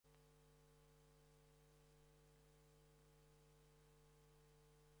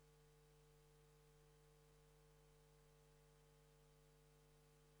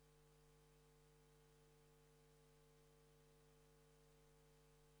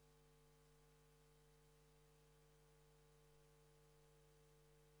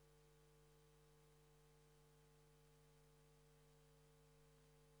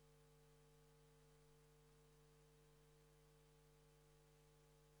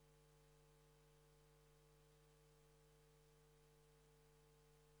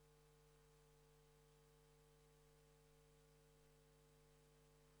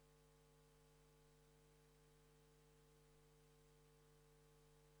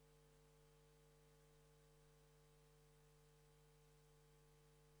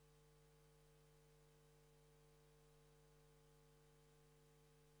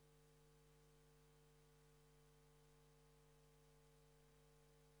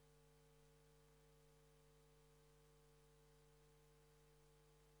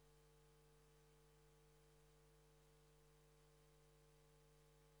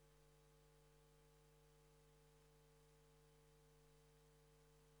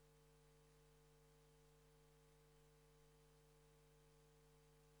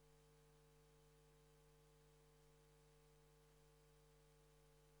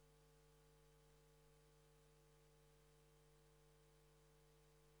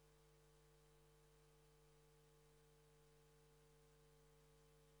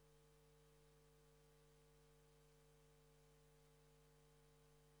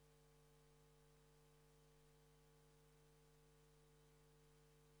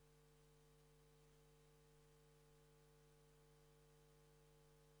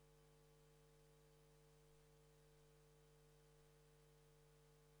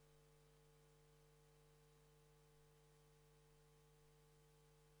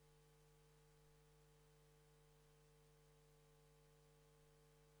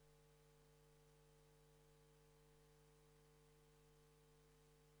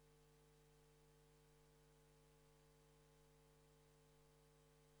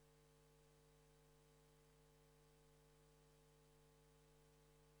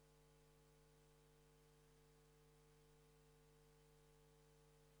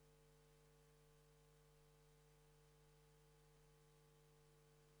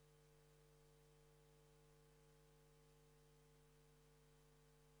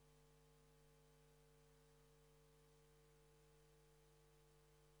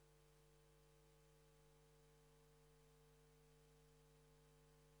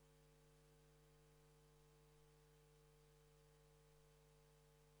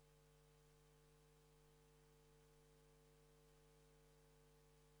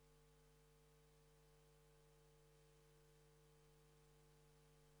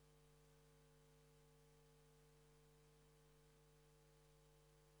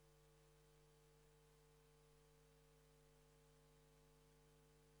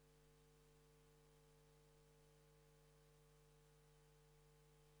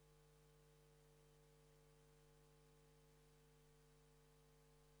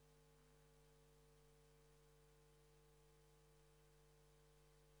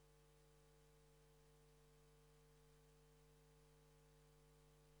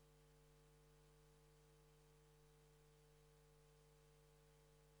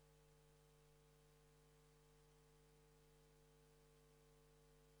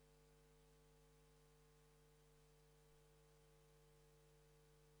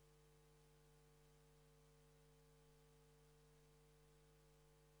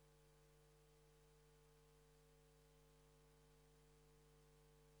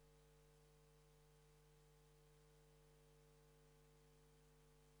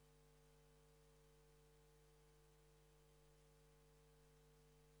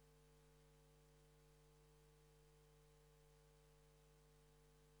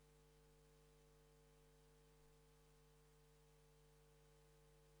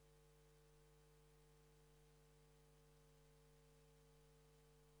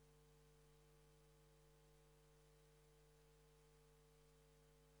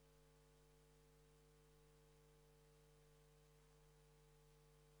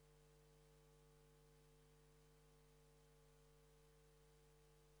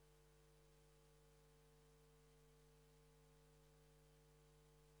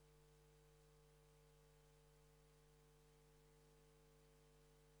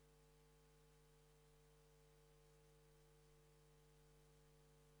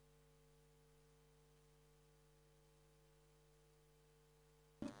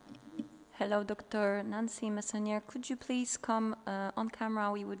Hello, Dr. Nancy Messonnier. Could you please come on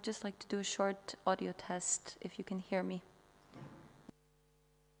camera? We would just like to do a short audio test, if you can hear me.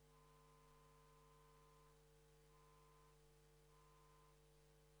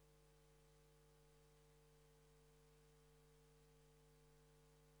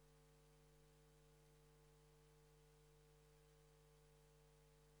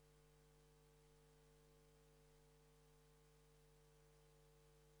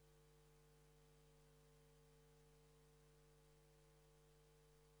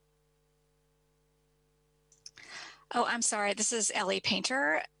 Oh, I'm sorry. This is Ellie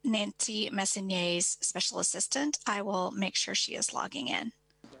Painter, Nancy Messonnier's special assistant. I will make sure she is logging in.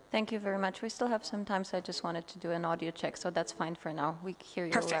 Thank you very much. We still have some time, so I just wanted to do an audio check, so that's fine for now. We hear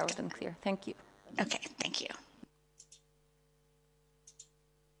you Perfect. loud and clear. Thank you. Okay, thank you.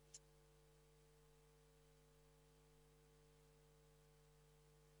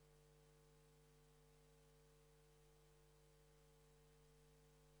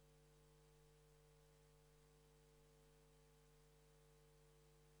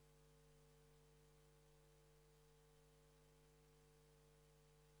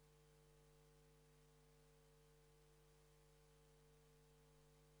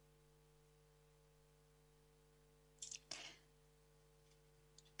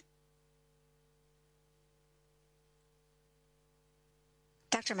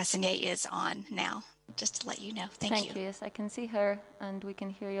 Dr. Messonnier is on now, just to let you know. Thank you. Yes, I can see her, and we can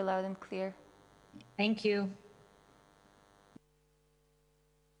hear you loud and clear. Thank you.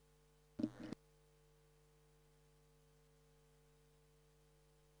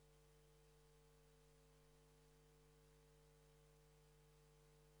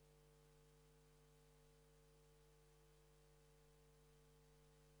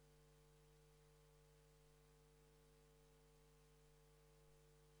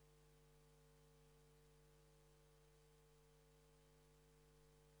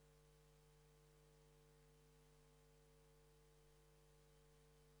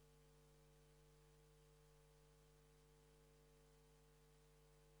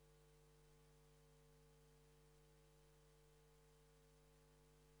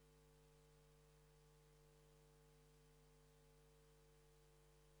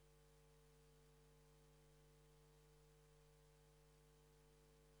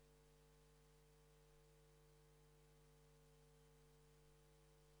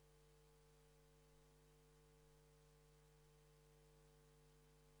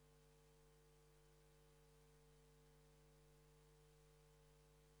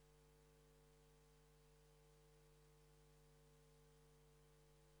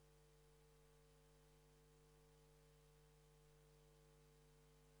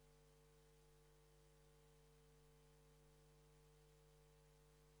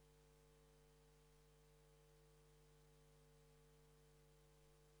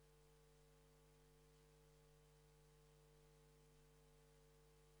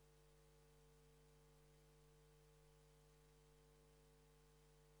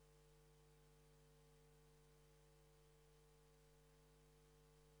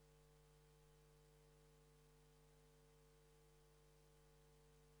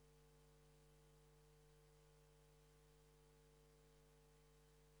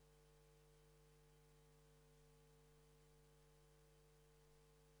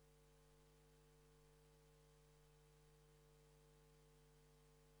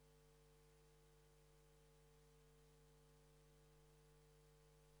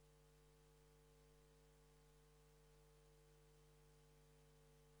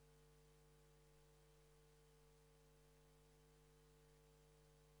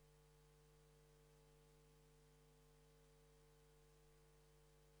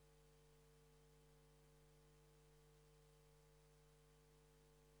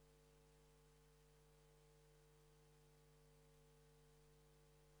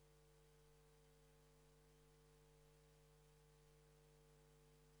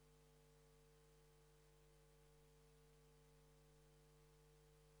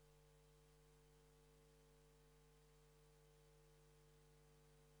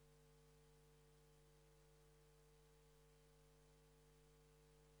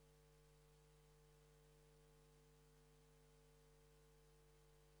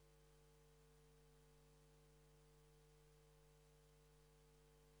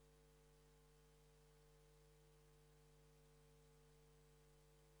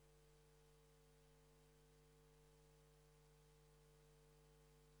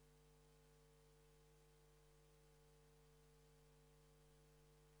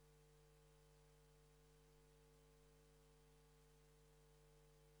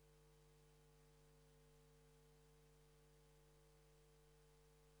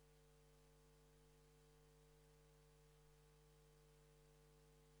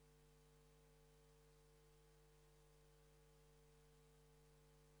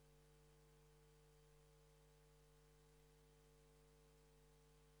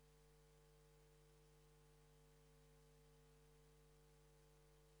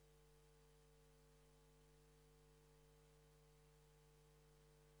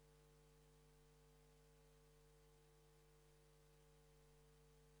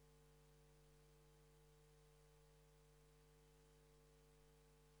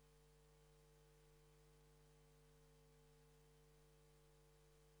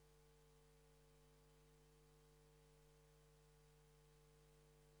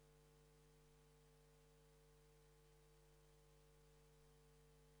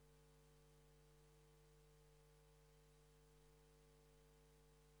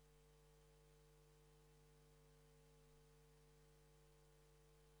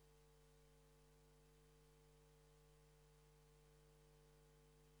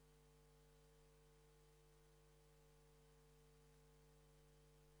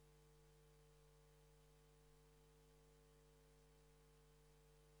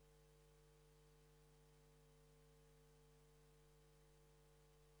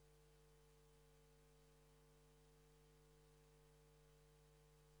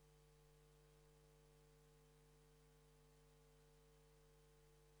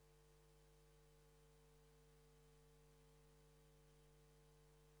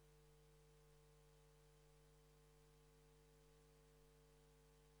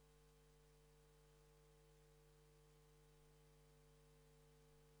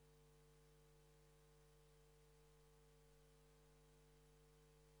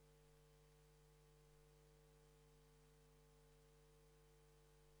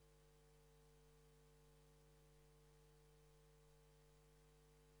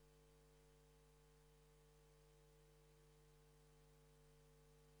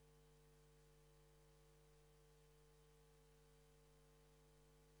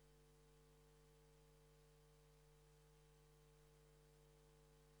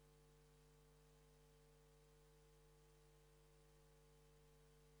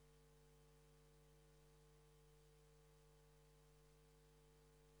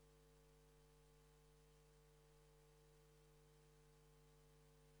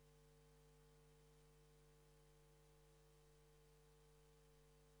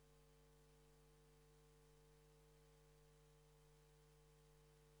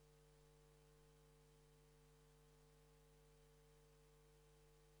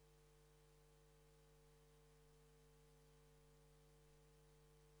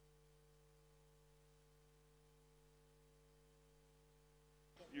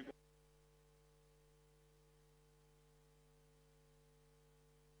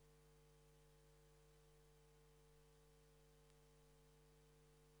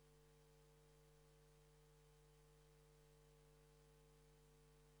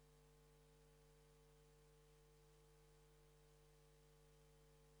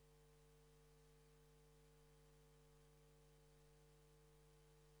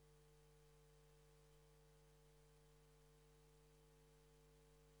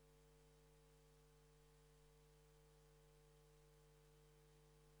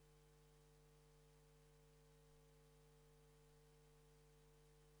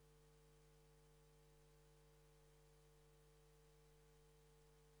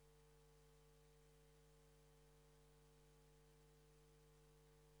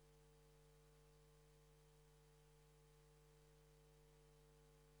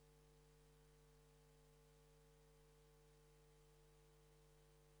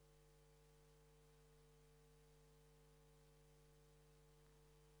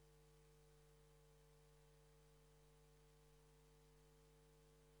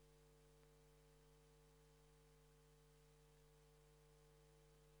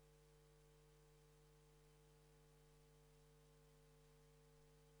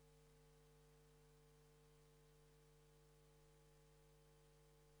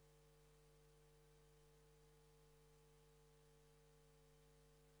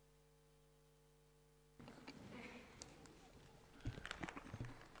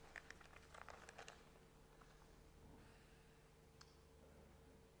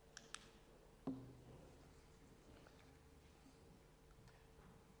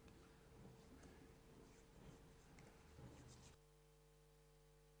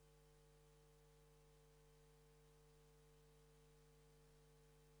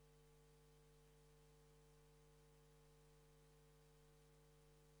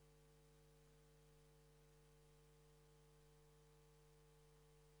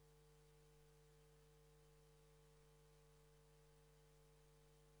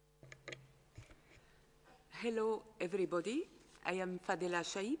 Hello, everybody. I am Fadela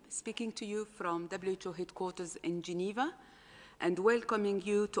Shaib, speaking to you from WHO headquarters in Geneva, and welcoming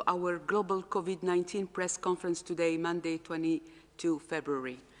you to our global COVID-19 press conference today, Monday, 22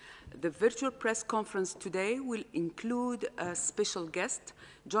 February. The virtual press conference today will include a special guest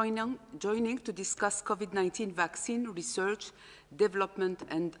joining to discuss COVID-19 vaccine research, development,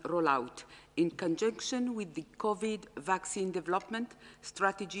 and rollout in conjunction with the COVID vaccine development,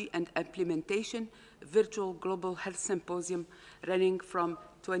 strategy, and implementation virtual global health symposium running from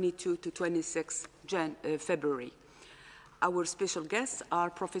 22 to 26 February. Our special guests are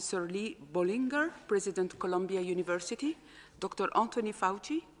Professor Lee Bollinger, President, Columbia University, Dr. Anthony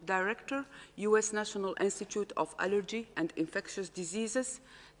Fauci, Director, U.S. National Institute of Allergy and Infectious Diseases,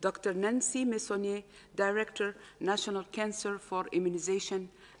 Dr. Nancy Messonnier, Director, National Cancer for Immunization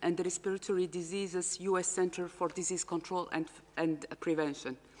and Respiratory Diseases, U.S. Center for Disease Control and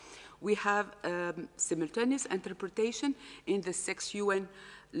Prevention. We have simultaneous interpretation in the 6 UN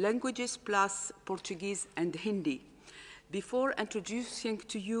languages plus Portuguese and Hindi. Before introducing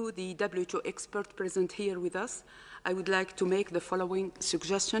to you the WHO expert present here with us, I would like to make the following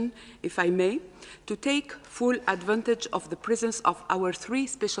suggestion, if I may. To take full advantage of the presence of our 3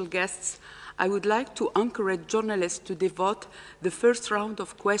 special guests, I would like to encourage journalists to devote the first round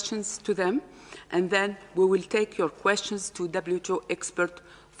of questions to them, and then we will take your questions to WHO expert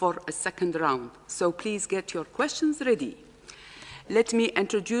for a second round. So please get your questions ready. Let me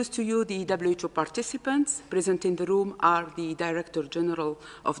introduce to you the WHO participants. Present in the room are the Director General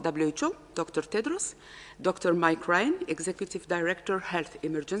of WHO, Dr. Tedros, Dr. Mike Ryan, Executive Director, Health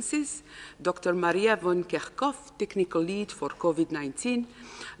Emergencies, Dr. Maria von Kerkhoff, Technical Lead for COVID-19,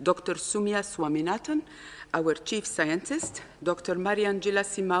 Dr. Soumya Swaminathan, our Chief Scientist, Dr. Mariangela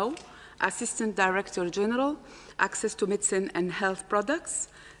Simao, Assistant Director General, Access to Medicine and Health Products,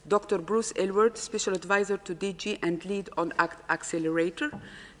 Dr. Bruce Aylward, Special Advisor to DG and Lead on ACT Accelerator,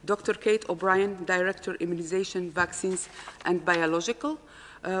 Dr. Kate O'Brien, Director, Immunization, Vaccines, and Biological.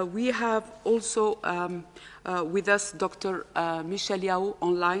 We have also with us Dr. Michel Yao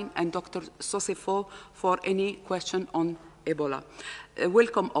online and Dr. Sosefo for any question on Ebola.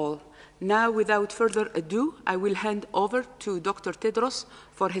 Welcome all. Now, without further ado, I will hand over to Dr. Tedros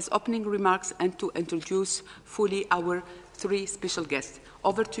for his opening remarks and to introduce fully our 3 special guests.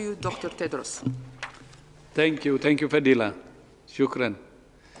 Over to you, Dr. Tedros. Thank you, Fadila. Shukran.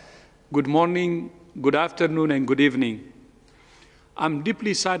 Good morning, good afternoon, and good evening. I'm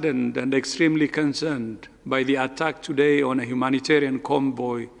deeply saddened and extremely concerned by the attack today on a humanitarian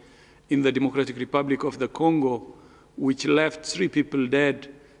convoy in the Democratic Republic of the Congo, which left 3 people dead,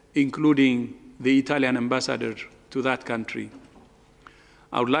 including the Italian ambassador to that country.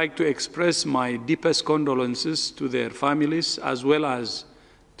 I would like to express my deepest condolences to their families, as well as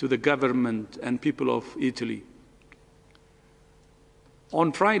to the government and people of Italy.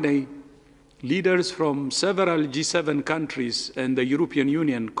 On Friday, leaders from several G7 countries and the European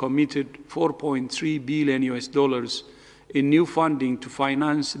Union committed $4.3 billion in new funding to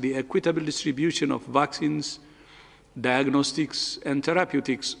finance the equitable distribution of vaccines, diagnostics, and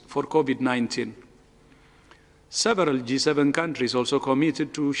therapeutics for COVID-19. Several G7 countries also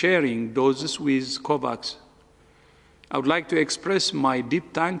committed to sharing doses with COVAX. I would like to express my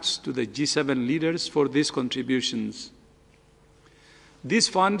deep thanks to the G7 leaders for these contributions. These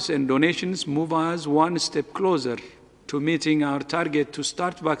funds and donations move us one step closer to meeting our target to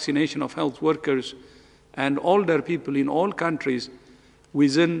start vaccination of health workers and older people in all countries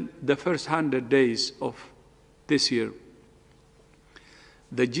within the first 100 days of this year.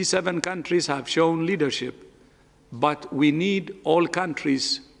 The G7 countries have shown leadership, but we need all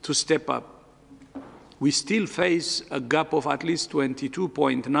countries to step up. We still face a gap of at least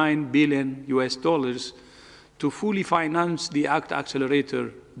 $22.9 billion to fully finance the ACT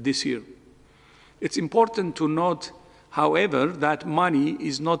Accelerator this year. It's important to note, however, that money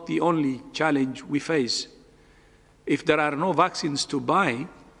is not the only challenge we face. If there are no vaccines to buy,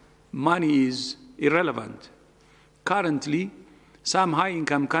 money is irrelevant. Currently, some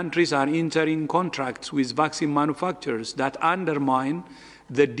high-income countries are entering contracts with vaccine manufacturers that undermine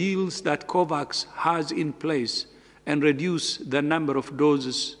the deals that COVAX has in place and reduce the number of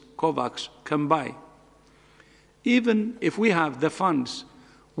doses COVAX can buy. Even if we have the funds,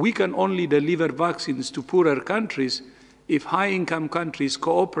 we can only deliver vaccines to poorer countries if high-income countries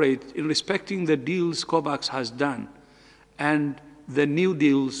cooperate in respecting the deals COVAX has done and the new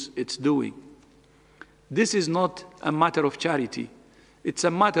deals it's doing. This is not a matter of charity. It's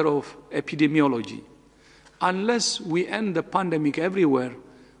a matter of epidemiology. Unless we end the pandemic everywhere,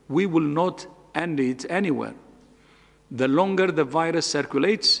 we will not end it anywhere. The longer the virus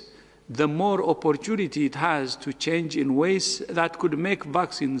circulates, the more opportunity it has to change in ways that could make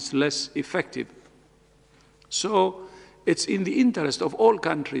vaccines less effective. So it's in the interest of all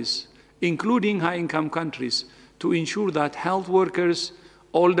countries, including high-income countries, to ensure that health workers,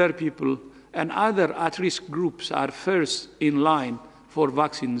 older people, and other at-risk groups are first in line for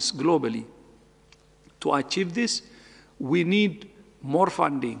vaccines globally. To achieve this, we need more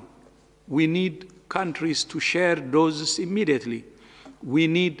funding. We need countries to share doses immediately. We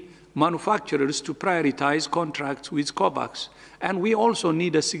need manufacturers to prioritize contracts with COVAX. And we also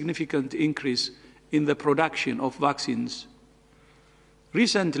need a significant increase in the production of vaccines.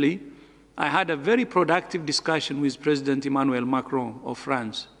 Recently, I had a very productive discussion with President Emmanuel Macron of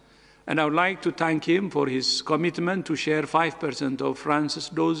France. And I would like to thank him for his commitment to share 5% of France's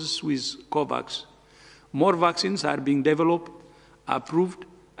doses with COVAX. More vaccines are being developed, approved,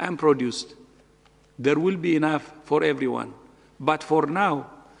 and produced. There will be enough for everyone. But for now,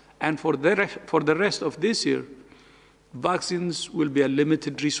 and for the rest of this year, vaccines will be a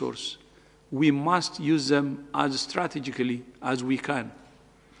limited resource. We must use them as strategically as we can.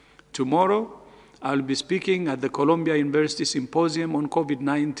 Tomorrow, I will be speaking at the Columbia University Symposium on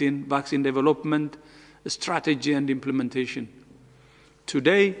COVID-19 vaccine development, strategy, and implementation.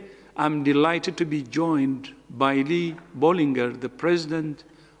 Today, I'm delighted to be joined by Lee Bollinger, the president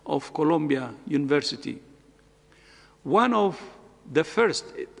of Columbia University. One of the first,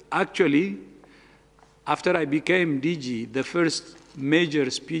 actually, after I became DG, the first major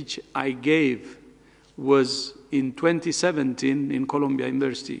speech I gave was in 2017 in Columbia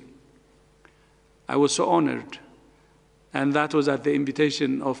University. I was so honored, and that was at the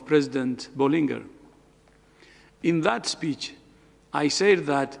invitation of President Bollinger. In that speech, I said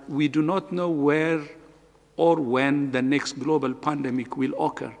that we do not know where or when the next global pandemic will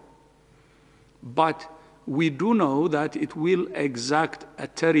occur, but we do know that it will exact a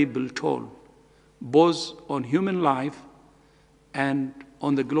terrible toll, both on human life and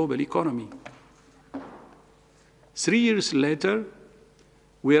on the global economy. 3 years later,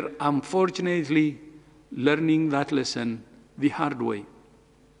 we're unfortunately learning that lesson the hard way.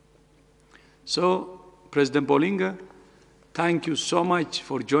 So, President Bollinger, thank you so much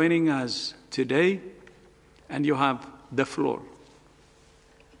for joining us today, and you have the floor.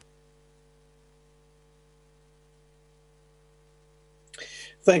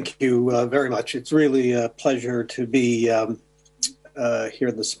 Thank you very much. It's really a pleasure to be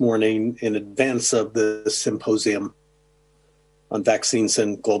here this morning in advance of the symposium on vaccines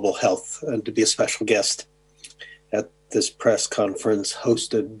and global health, and to be a special guest at this press conference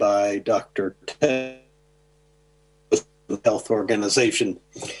hosted by Dr. Ted Health Organization.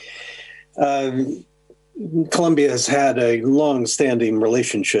 Columbia has had a long-standing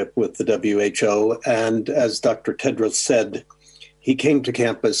relationship with the WHO, and as Dr. Tedros said, he came to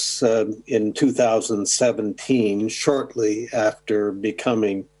campus in 2017, shortly after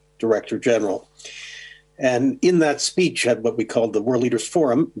becoming Director General. And in that speech at what we called the World Leaders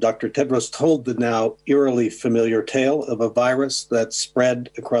Forum, Dr. Tedros told the now eerily familiar tale of a virus that spread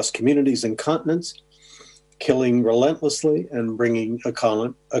across communities and continents, killing relentlessly and bringing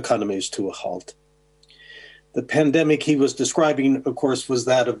economies to a halt. The pandemic he was describing, of course, was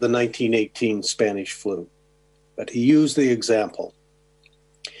that of the 1918 Spanish flu. But he used the example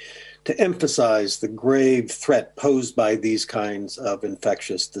to emphasize the grave threat posed by these kinds of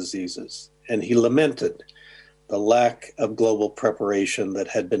infectious diseases. And he lamented the lack of global preparation that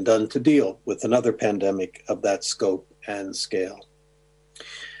had been done to deal with another pandemic of that scope and scale.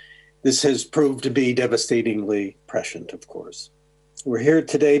 This has proved to be devastatingly prescient, of course. We're here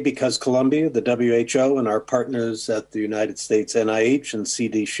today because Columbia, the WHO, and our partners at the United States NIH and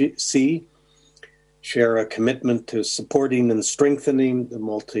CDC share a commitment to supporting and strengthening the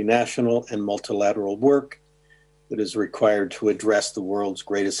multinational and multilateral work that is required to address the world's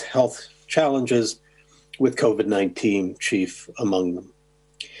greatest health challenges, with COVID-19 chief among them.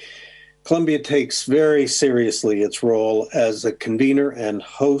 Columbia takes very seriously its role as a convener and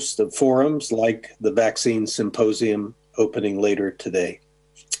host of forums like the Vaccine Symposium opening later today.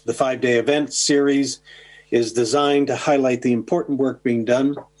 The 5-day event series is designed to highlight the important work being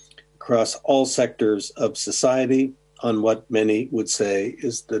done across all sectors of society on what many would say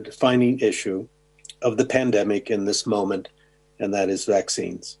is the defining issue of the pandemic in this moment, and that is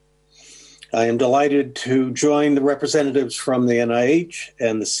vaccines. I am delighted to join the representatives from the NIH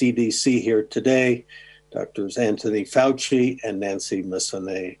and the CDC here today, Drs. Anthony Fauci and Nancy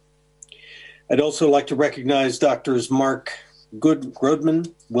Messonnier. I'd also like to recognize Drs. Mark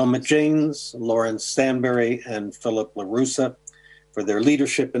Grodman, Wilmot James, Lawrence Stanbury, and Philip LaRussa for their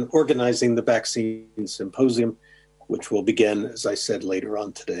leadership in organizing the Vaccine Symposium, which will begin, as I said, later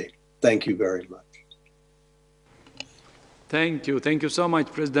on today. Thank you very much. Thank you. Thank you so much,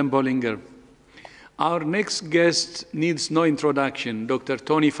 President Bollinger. Our next guest needs no introduction, Dr.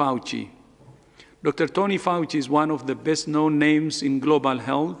 Tony Fauci. Dr. Tony Fauci is one of the best-known names in global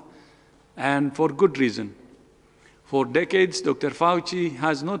health, and for good reason. For decades, Dr. Fauci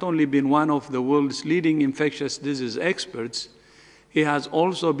has not only been one of the world's leading infectious disease experts, he has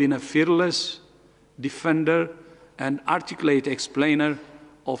also been a fearless defender and articulate explainer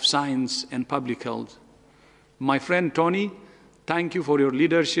of science and public health. My friend Tony, thank you for your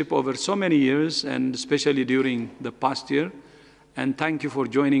leadership over so many years, and especially during the past year, and thank you for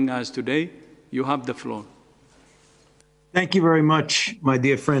joining us today. You have the floor. Thank you very much, my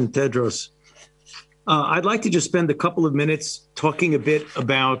dear friend Tedros. I'd like to just spend a couple of minutes talking a bit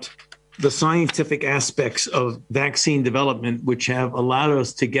about the scientific aspects of vaccine development, which have allowed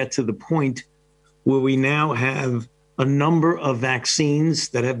us to get to the point where we now have a number of vaccines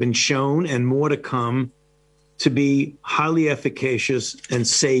that have been shown and more to come to be highly efficacious and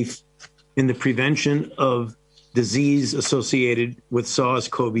safe in the prevention of disease associated with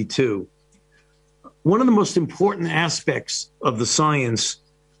SARS-CoV-2. One of the most important aspects of the science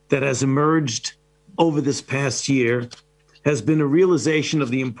that has emerged over this past year has been a realization of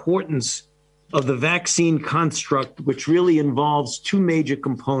the importance of the vaccine construct, which really involves two major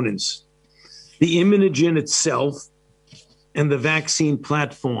components: the immunogen itself and the vaccine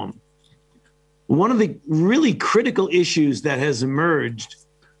platform. One of the really critical issues that has emerged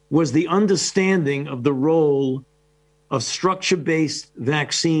was the understanding of the role of structure-based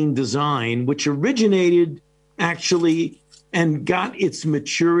vaccine design, which originated actually and got its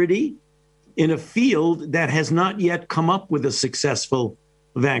maturity in a field that has not yet come up with a successful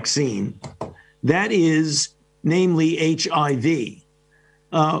vaccine. That is, namely HIV,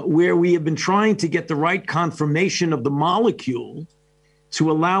 where we have been trying to get the right conformation of the molecule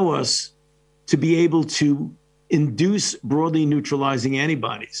to allow us to be able to induce broadly neutralizing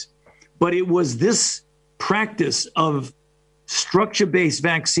antibodies. But it was this practice of structure-based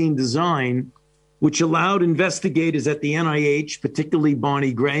vaccine design which allowed investigators at the NIH, particularly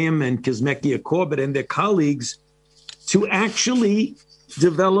Barney Graham and Kizzmekia Corbett and their colleagues, to actually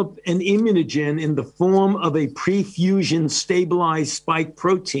develop an immunogen in the form of a pre-fusion stabilized spike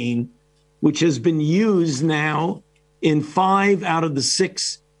protein, which has been used now in 5 out of the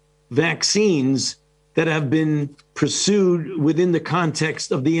 6 vaccines that have been pursued within the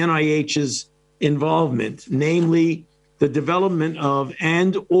context of the NIH's involvement, namely the development of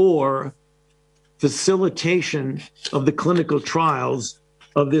and/or facilitation of the clinical trials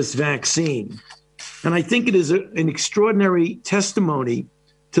of this vaccine. And I think it is an extraordinary testimony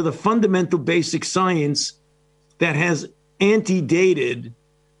to the fundamental basic science that has antedated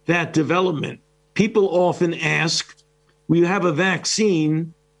that development. People often ask, we have a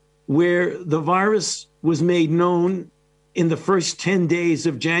vaccine where the virus was made known in the first 10 days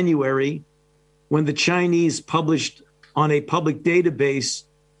of January when the Chinese published on a public database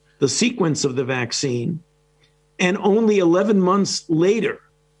the sequence of the vaccine, and only 11 months later,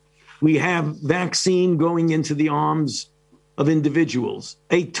 we have vaccine going into the arms of individuals,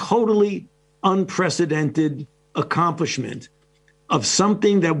 a totally unprecedented accomplishment of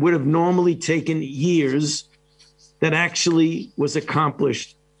something that would have normally taken years that actually was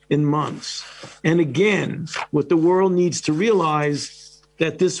accomplished in months. And again, what the world needs to realize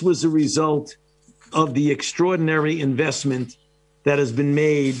that this was a result of the extraordinary investment that has been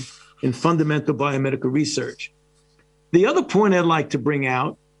made in fundamental biomedical research. The other point I'd like to bring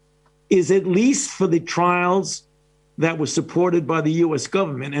out is, at least for the trials that were supported by the US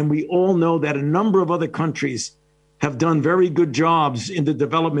government, and we all know that a number of other countries have done very good jobs in the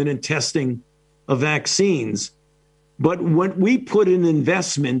development and testing of vaccines. But when we put an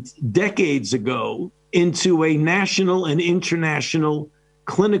investment decades ago into a national and international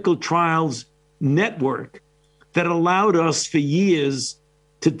clinical trials network that allowed us for years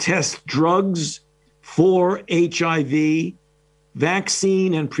to test drugs for HIV,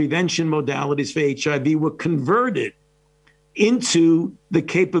 vaccine and prevention modalities for HIV were converted into the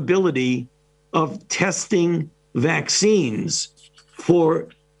capability of testing vaccines for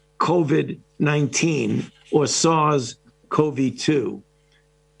COVID-19 or SARS-CoV-2.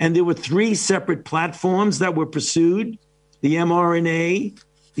 And there were 3 separate platforms that were pursued: the mRNA,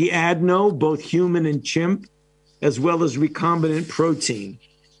 the adeno, both human and chimp, as well as recombinant protein.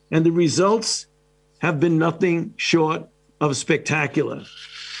 And the results have been nothing short of spectacular.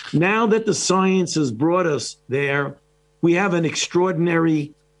 Now that the science has brought us there, we have an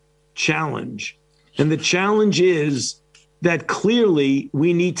extraordinary challenge. And the challenge is that clearly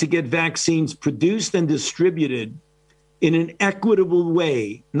we need to get vaccines produced and distributed in an equitable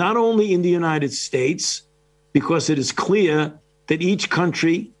way, not only in the United States, because it is clear that each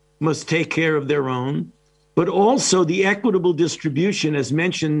country must take care of their own, but also the equitable distribution, as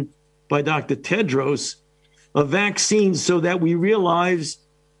mentioned by Dr. Tedros, of vaccines, so that we realize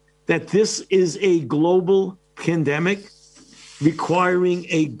that this is a global pandemic requiring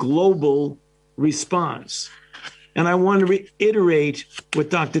a global response. And I want to reiterate what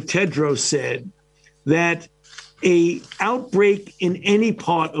Dr. Tedros said, that an outbreak in any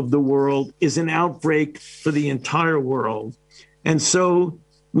part of the world is an outbreak for the entire world. And so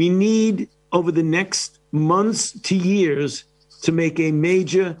we need, over the next months to years, to make a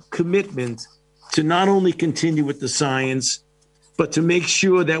major commitment to not only continue with the science, but to make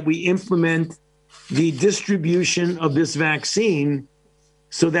sure that we implement the distribution of this vaccine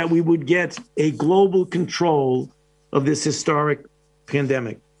so that we would get a global control of this historic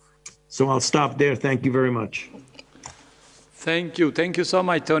pandemic. So I'll stop there. Thank you very much. Thank you. Thank you so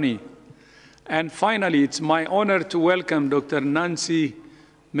much, Tony. And finally, it's my honor to welcome Dr. Nancy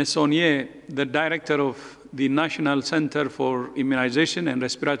Messonnier, the director of the National Center for Immunization and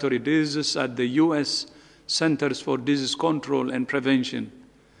Respiratory Diseases at the U.S. Centers for Disease Control and Prevention.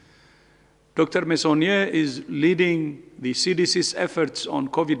 Dr. Messonnier is leading the CDC's efforts on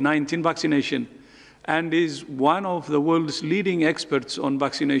COVID-19 vaccination and is one of the world's leading experts on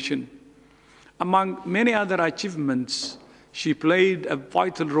vaccination. Among many other achievements, she played a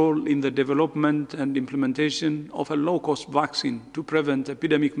vital role in the development and implementation of a low-cost vaccine to prevent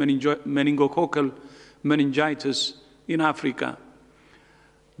epidemic meningococcal meningitis in Africa.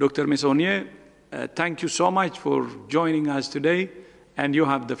 Dr. Messonnier, thank you so much for joining us today, and you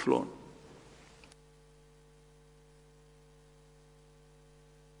have the floor.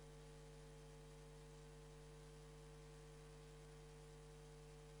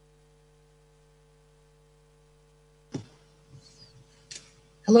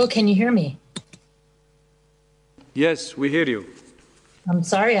 Hello, can you hear me? Yes, we hear you. I'm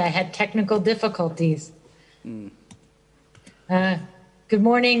sorry, I had technical difficulties. Good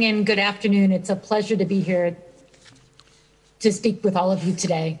morning and good afternoon. It's a pleasure to be here to speak with all of you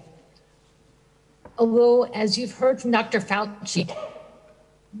today. Although, as you've heard from Dr. Fauci,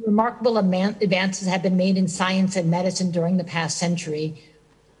 remarkable advances have been made in science and medicine during the past century,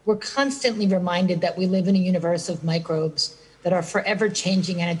 we're constantly reminded that we live in a universe of microbes that are forever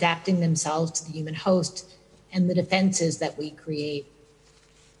changing and adapting themselves to the human host and the defenses that we create.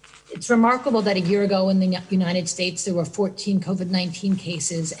 It's remarkable that a year ago in the United States, there were 14 COVID-19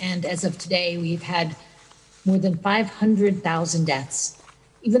 cases, and as of today, we've had more than 500,000 deaths.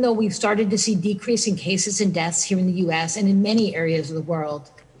 Even though we've started to see decrease in cases and deaths here in the US and in many areas of the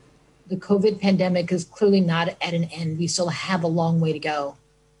world, the COVID pandemic is clearly not at an end. We still have a long way to go.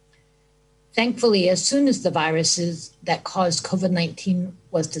 Thankfully, as soon as the viruses that caused COVID-19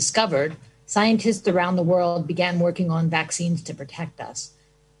 was discovered, scientists around the world began working on vaccines to protect us.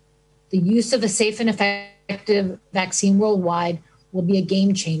 The use of a safe and effective vaccine worldwide will be a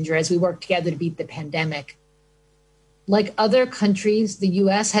game changer as we work together to beat the pandemic. Like other countries, the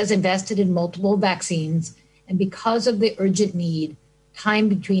US has invested in multiple vaccines, and because of the urgent need, time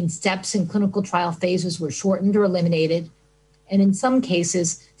between steps in clinical trial phases were shortened or eliminated, and in some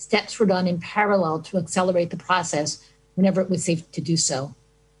cases, steps were done in parallel to accelerate the process whenever it was safe to do so.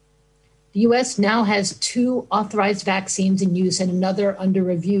 The US now has 2 authorized vaccines in use and another under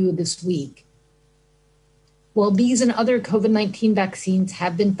review this week. While these and other COVID-19 vaccines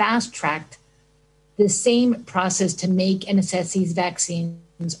have been fast-tracked, the same process to make and assess these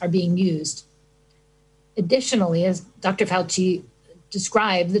vaccines are being used. Additionally, as Dr. Fauci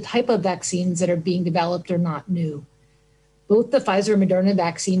described, the type of vaccines that are being developed are not new. Both the Pfizer and Moderna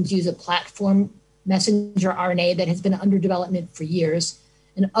vaccines use a platform messenger RNA that has been under development for years,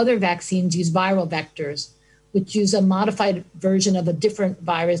 and other vaccines use viral vectors, which use a modified version of a different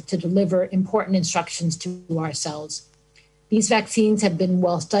virus to deliver important instructions to our cells. These vaccines have been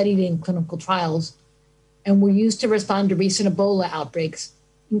well studied in clinical trials and were used to respond to recent Ebola outbreaks,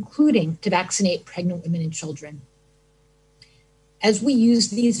 including to vaccinate pregnant women and children. As we use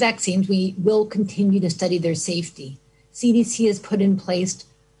these vaccines, we will continue to study their safety. CDC has put in place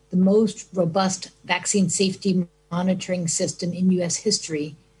the most robust vaccine safety monitoring system in US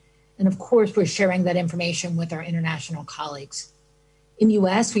history. And of course, we're sharing that information with our international colleagues. In the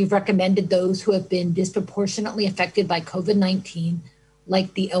US, we've recommended those who have been disproportionately affected by COVID-19,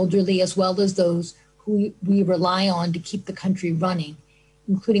 like the elderly, as well as those who we rely on to keep the country running,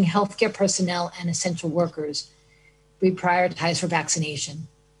 including healthcare personnel and essential workers, be prioritized for vaccination.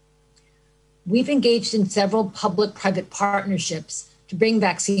 We've engaged in several public-private partnerships to bring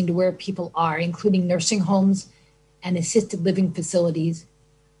vaccine to where people are, including nursing homes and assisted living facilities,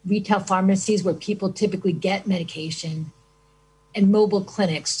 retail pharmacies where people typically get medication, and mobile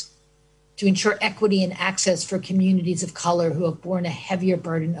clinics to ensure equity and access for communities of color who have borne a heavier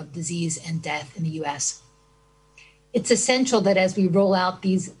burden of disease and death in the US. It's essential that as we roll out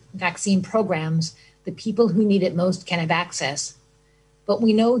these vaccine programs, the people who need it most can have access. But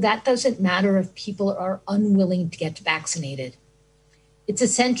we know that doesn't matter if people are unwilling to get vaccinated. It's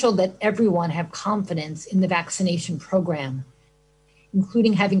essential that everyone have confidence in the vaccination program,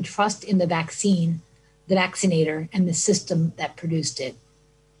 including having trust in the vaccine, the vaccinator, and the system that produced it.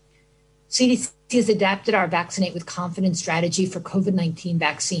 CDC has adapted our Vaccinate with Confidence strategy for COVID-19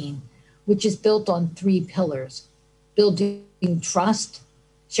 vaccine, which is built on 3 pillars: building trust,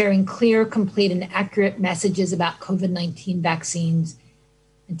 sharing clear, complete, and accurate messages about COVID-19 vaccines,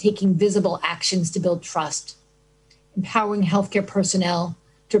 and taking visible actions to build trust, empowering healthcare personnel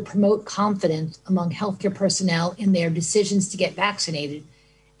to promote confidence among healthcare personnel in their decisions to get vaccinated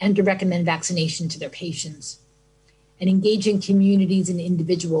and to recommend vaccination to their patients, and engaging communities and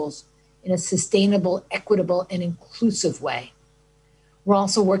individuals in a sustainable, equitable, and inclusive way. We're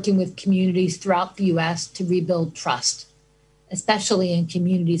also working with communities throughout the US to rebuild trust, especially in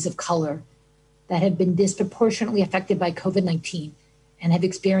communities of color that have been disproportionately affected by COVID-19 and have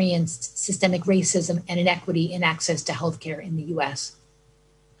experienced systemic racism and inequity in access to healthcare in the US.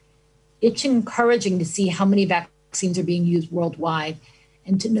 It's encouraging to see how many vaccines are being used worldwide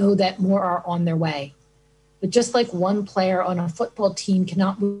and to know that more are on their way. But just like one player on a football team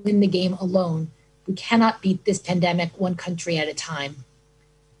cannot win the game alone, we cannot beat this pandemic one country at a time.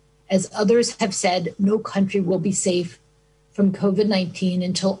 As others have said, no country will be safe from COVID-19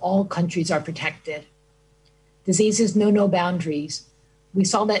 until all countries are protected. Diseases know no boundaries. We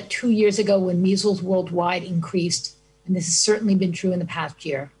saw that 2 years ago when measles worldwide increased, and this has certainly been true in the past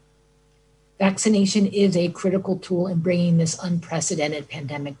year. Vaccination is a critical tool in bringing this unprecedented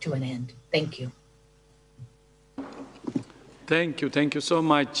pandemic to an end. Thank you. Thank you. Thank you so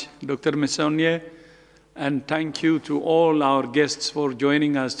much, Dr. Messonnier. And thank you to all our guests for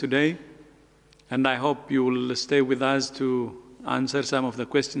joining us today. And I hope you will stay with us to answer some of the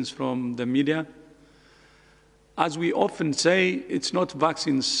questions from the media. As we often say, it's not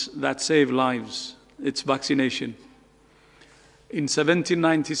vaccines that save lives, it's vaccination. In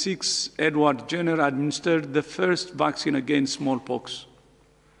 1796, Edward Jenner administered the first vaccine against smallpox.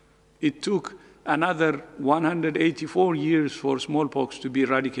 It took another 184 years for smallpox to be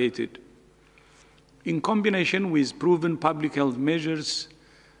eradicated. In combination with proven public health measures,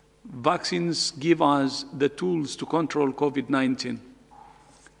 vaccines give us the tools to control COVID-19.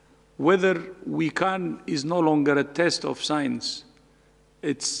 Whether we can is no longer a test of science,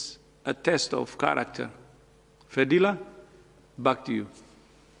 it's a test of character. Fadila, back to you.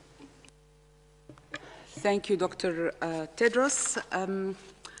 Thank you, Dr. Tedros.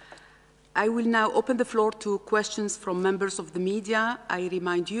 I will now open the floor to questions from members of the media. I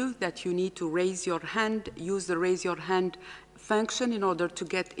remind you that you need to raise your hand, use the raise your hand function in order to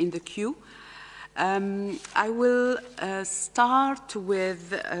get in the queue. I will start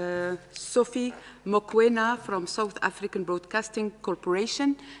with Sophie Mokoena from South African Broadcasting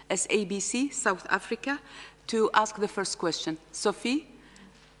Corporation, SABC, South Africa, to ask the first question. Sophie?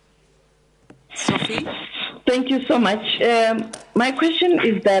 Sophie? Thank you so much. My question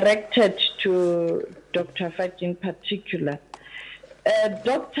is directed to Dr. Fauci in particular.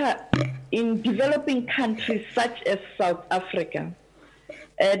 Doctor, in developing countries such as South Africa,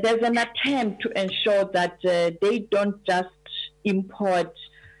 there's an attempt to ensure that they don't just import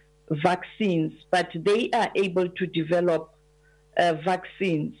vaccines, but they are able to develop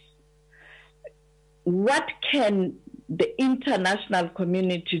vaccines. What can the international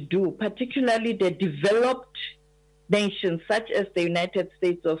community do, particularly the developed nations such as the United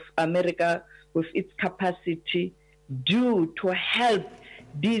States of America with its capacity, do to help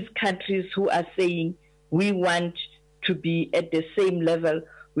these countries who are saying we want to be at the same level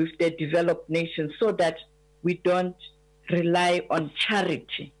with the developed nations so that we don't rely on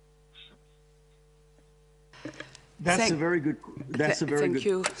charity? That's a very good Thank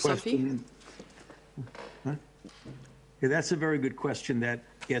you, question. Sophie. Huh? Yeah, that's a very good question that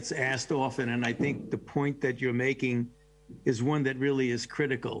gets asked often, and I think the point that you're making is one that really is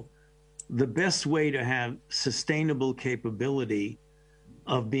critical. The best way to have sustainable capability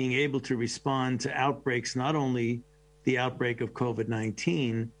of being able to respond to outbreaks, not only the outbreak of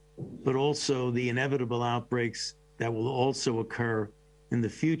COVID-19, but also the inevitable outbreaks that will also occur in the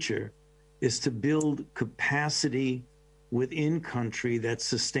future, is to build capacity within country that's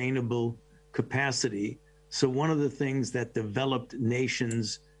sustainable capacity. So one of the things that developed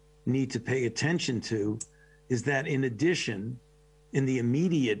nations need to pay attention to is that in addition, in the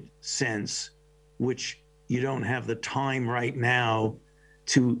immediate sense, which you don't have the time right now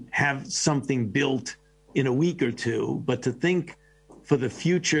to have something built in a week or two, but to think for the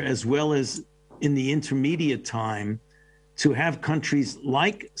future as well as in the intermediate time, to have countries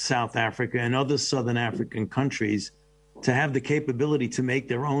like South Africa and other Southern African countries to have the capability to make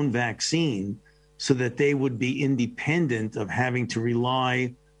their own vaccine so that they would be independent of having to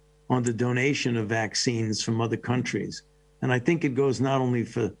rely on the donation of vaccines from other countries. And I think it goes not only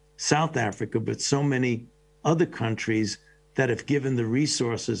for South Africa, but so many other countries that, if given the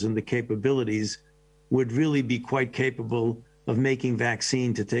resources and the capabilities, would really be quite capable of making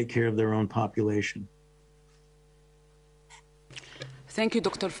vaccine to take care of their own population. Thank you,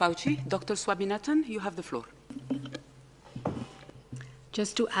 Dr. Fauci. Dr. Swaminathan, you have the floor.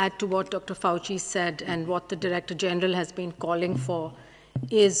 Just to add to what Dr. Fauci said and what the Director General has been calling for,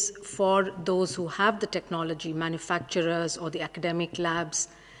 is for those who have the technology, manufacturers or the academic labs,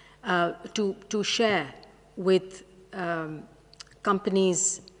 to share with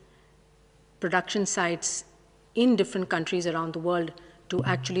companies, production sites in different countries around the world to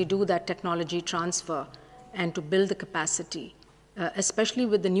actually do that technology transfer and to build the capacity, especially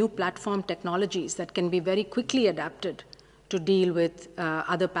with the new platform technologies that can be very quickly adapted to deal with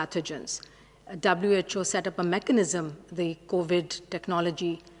other pathogens. WHO set up a mechanism, the COVID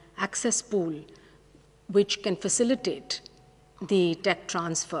technology access pool, which can facilitate the tech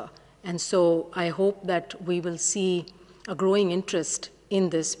transfer. And so I hope that we will see a growing interest in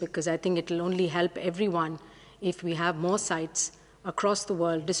this, because I think it will only help everyone if we have more sites across the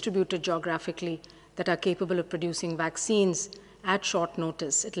world distributed geographically that are capable of producing vaccines at short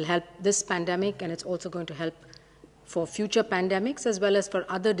notice. It will help this pandemic, and it's also going to help for future pandemics as well as for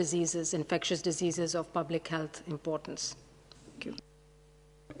other diseases, infectious diseases of public health importance. Thank you.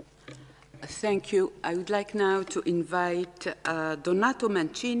 Thank you. I would like now to invite Donato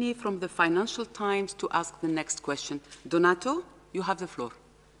Mancini from the Financial Times to ask the next question. Donato, you have the floor.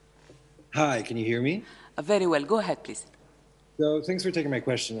 Hi, can you hear me? Very well. Go ahead, please. So thanks for taking my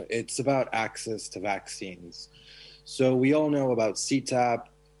question. It's about access to vaccines. So we all know about CTAP.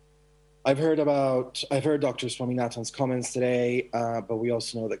 I've heard Dr. Swaminathan's comments today, but we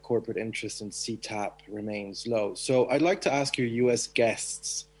also know that corporate interest in CTAP remains low. So I'd like to ask your US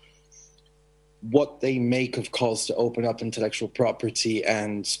guests what they make of calls to open up intellectual property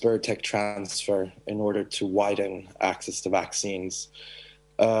and spur tech transfer in order to widen access to vaccines.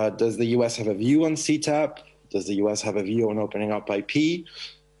 Does the US have a view on CTAP? Does the US have a view on opening up IP?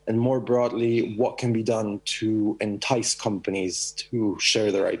 And more broadly, what can be done to entice companies to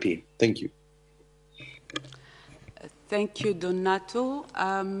share their IP? Thank you. Thank you, Donato.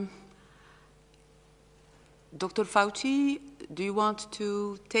 Dr. Fauci, do you want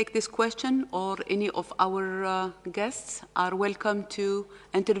to take this question, or any of our guests are welcome to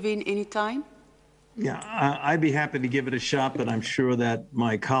intervene anytime? Yeah, I'd be happy to give it a shot, but I'm sure that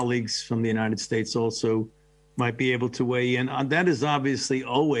my colleagues from the United States also might be able to weigh in. That is obviously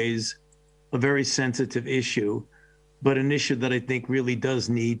always a very sensitive issue, but an issue that I think really does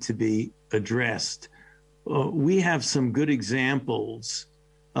need to be addressed. We have some good examples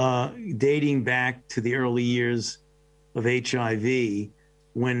dating back to the early years of HIV,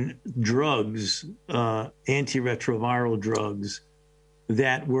 when drugs, antiretroviral drugs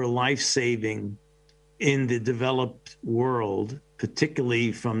that were life-saving in the developed world,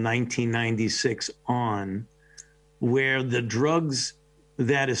 particularly from 1996 on, where the drugs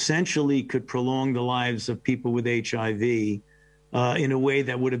that essentially could prolong the lives of people with HIV in a way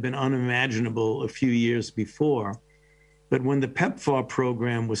that would have been unimaginable a few years before. But when the PEPFAR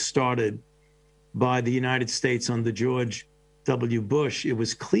program was started by the United States under George W. Bush, it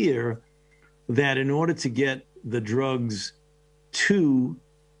was clear that in order to get the drugs to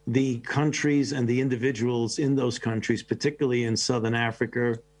the countries and the individuals in those countries, particularly in Southern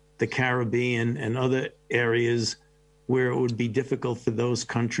Africa, the Caribbean, and other areas where it would be difficult for those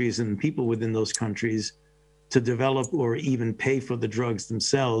countries and people within those countries to develop or even pay for the drugs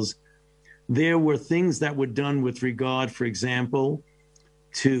themselves, there were things that were done with regard, for example,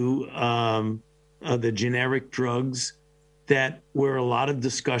 to the generic drugs, that were a lot of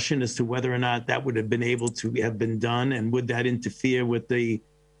discussion as to whether or not that would have been able to have been done, and would that interfere with the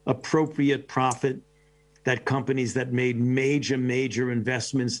appropriate profit that companies that made major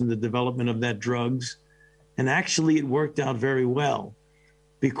investments in the development of that drugs. And actually it worked out very well,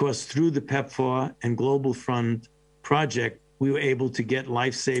 because through the PEPFAR and Global Fund project, we were able to get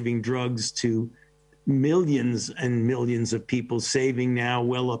life-saving drugs to millions and millions of people, saving now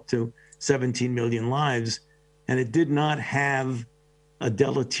well up to 17 million lives. And it did not have a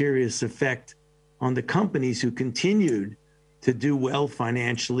deleterious effect on the companies who continued to do well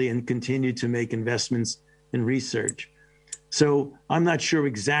financially and continued to make investments in research. So I'm not sure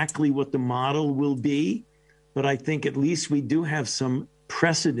exactly what the model will be, but I think at least we do have some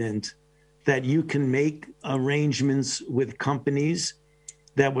precedent that you can make arrangements with companies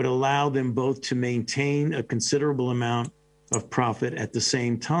that would allow them both to maintain a considerable amount of profit at the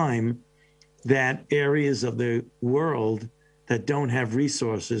same time that areas of the world that don't have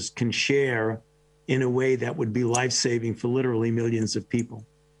resources can share in a way that would be life-saving for literally millions of people.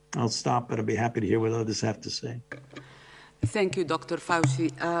 I'll stop, but I'll be happy to hear what others have to say. Thank you, Dr. Fauci.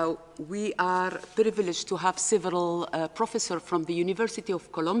 We are privileged to have several professors from the University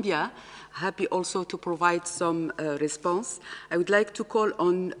of Columbia, happy also to provide some response. I would like to call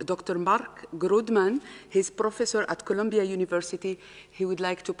on Dr. Mark Grudman. He's professor at Columbia University. He would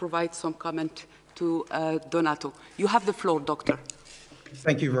like to provide some comment to Donato. You have the floor, doctor.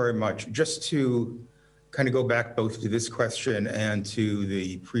 Thank you very much. Just to kind of go back both to this question and to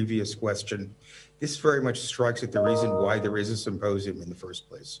the previous question, this very much strikes at the reason why there is a symposium in the first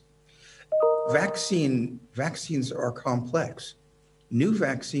place. Vaccines are complex. New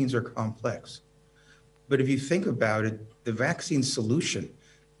vaccines are complex. But if you think about it, the vaccine solution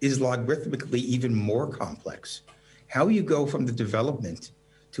is logarithmically even more complex. How you go from the development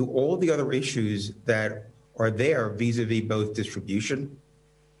to all the other issues that are there vis-a-vis both distribution,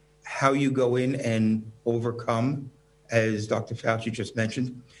 how you go in and overcome, as Dr. Fauci just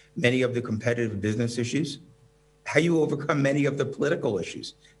mentioned, many of the competitive business issues, how you overcome many of the political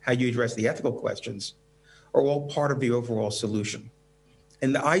issues, how you address the ethical questions, are all part of the overall solution.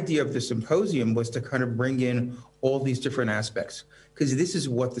 And the idea of the symposium was to kind of bring in all these different aspects, because this is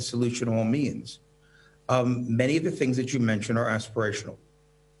what the solution all means. Many of the things that you mentioned are aspirational.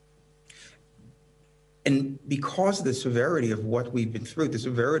 And because of the severity of what we've been through, the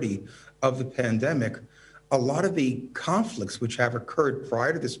severity of the pandemic, a lot of the conflicts which have occurred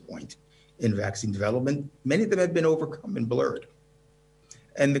prior to this point in vaccine development, many of them have been overcome and blurred.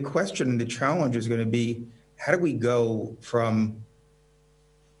 And the question and the challenge is going to be, how do we go from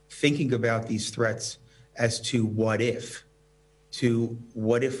thinking about these threats as to what if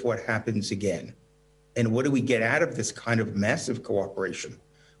what happens again? And what do we get out of this kind of massive cooperation,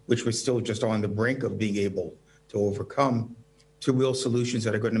 which we're still just on the brink of being able to overcome, to real solutions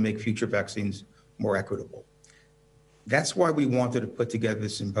that are going to make future vaccines more equitable. That's why we wanted to put together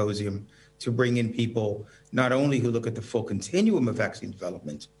this symposium, to bring in people not only who look at the full continuum of vaccine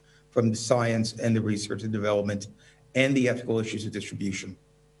development, from the science and the research and development and the ethical issues of distribution,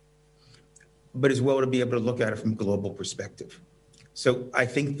 but as well to be able to look at it from a global perspective. So I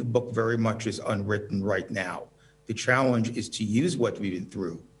think the book very much is unwritten right now. The challenge is to use what we've been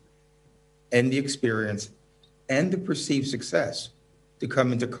through and the experience and the perceived success to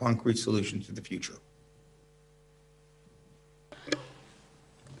come into concrete solutions for the future.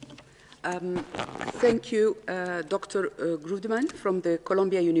 Thank you, Dr. Grudman from the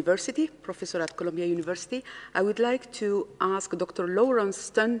Columbia University, professor at Columbia University. I would like to ask Dr. Lawrence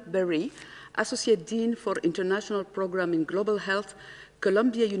Stanberry, Associate Dean for International Program in Global Health,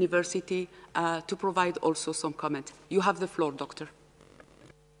 Columbia University, to provide also some comment. You have the floor, Doctor.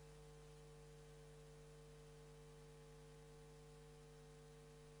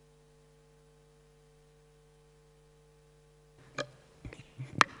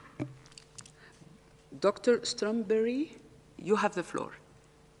 Dr. Stromberry, you have the floor.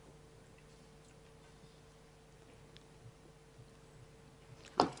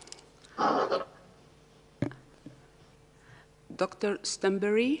 Dr.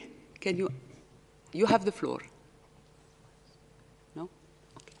 Stromberry, can you have the floor? No?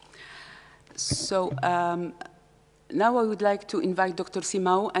 Okay. So now I would like to invite Dr.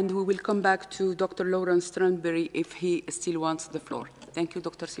 Simao, and we will come back to Dr. Lawrence Stromberry if he still wants the floor. Thank you,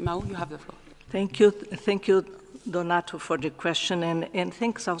 Dr. Simao, you have the floor. Thank you, Donato, for the question, and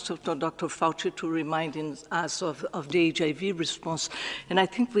thanks also to Dr. Fauci to reminding us of the HIV response. And I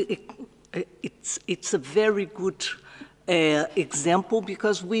think it's a very good example,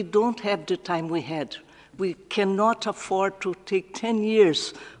 because we don't have the time we had. We cannot afford to take 10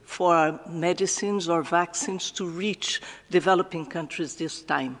 years for medicines or vaccines to reach developing countries this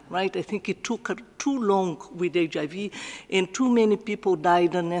time, right? I think it took too long with HIV, and too many people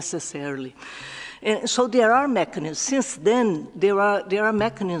died unnecessarily. And so there are mechanisms. Since then, there are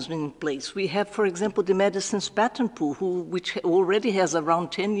mechanisms in place. We have, for example, the medicines patent pool, which already has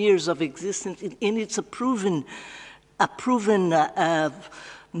around 10 years of existence, and it's a proven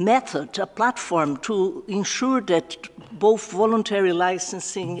method, a platform to ensure that both voluntary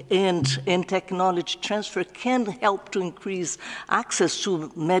licensing and technology transfer can help to increase access to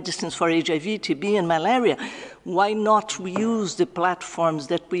medicines for HIV, TB, and malaria. Why not use the platforms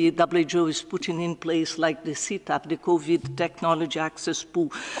that WHO is putting in place, like the CTAP, the COVID Technology Access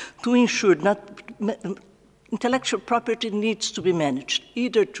Pool, to ensure intellectual property needs to be managed,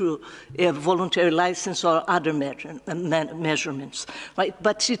 either through a voluntary license or other measurements, right?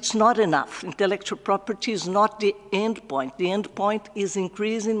 But it's not enough. Intellectual property is not the end point. The end point is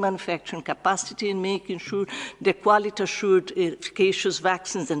increasing manufacturing capacity and making sure the quality-assured, efficacious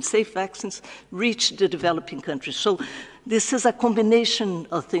vaccines and safe vaccines reach the developing countries. So this is a combination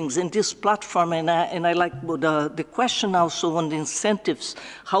of things in this platform, and I like the question also on the incentives.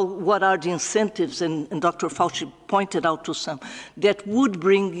 What are the incentives? And Dr. Fauci pointed out to some that would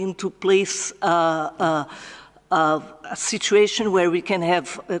bring into place a situation where we can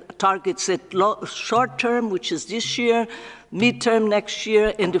have targets at short term, which is this year, midterm next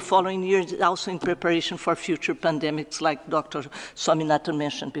year, and the following year, also in preparation for future pandemics, like Dr. Swaminathan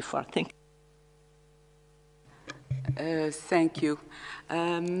mentioned before. Thank you. Thank you.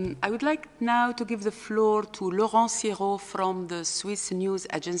 I would like now to give the floor to Laurent Siro from the Swiss News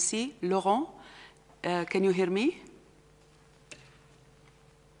Agency. Laurent, can you hear me?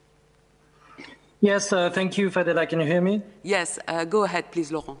 Yes, thank you, Fadela. Can you hear me? Yes, go ahead,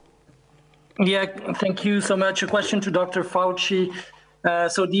 please, Laurent. Yeah, thank you so much. A question to Dr. Fauci.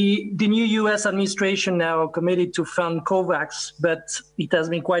 So the new U.S. administration now committed to fund COVAX, but it has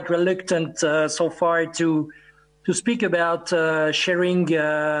been quite reluctant so far to speak about sharing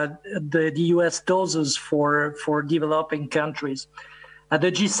the U.S. doses for developing countries. At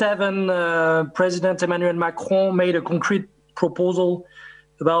the G7, President Emmanuel Macron made a concrete proposal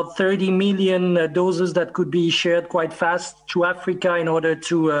about 30 million doses that could be shared quite fast to Africa in order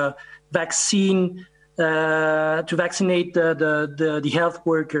to vaccinate the health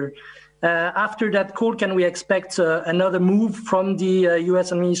worker. After that call, can we expect another move from the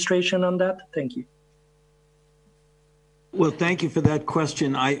U.S. administration on that? Thank you. Well, thank you for that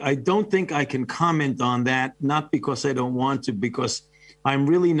question. I don't think I can comment on that, not because I don't want to, because I'm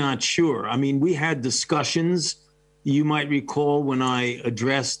really not sure. I mean, we had discussions, you might recall, when I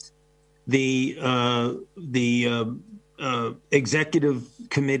addressed the executive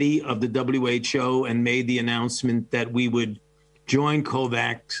committee of the WHO and made the announcement that we would join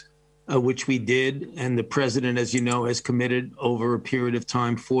COVAX, which we did. And the president, as you know, has committed over a period of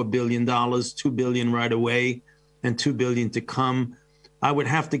time, $4 billion, $2 billion right away, and $2 billion to come. I would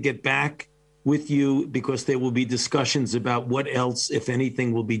have to get back with you because there will be discussions about what else, if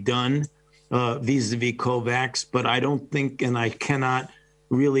anything, will be done vis-a-vis COVAX. But I don't think, and I cannot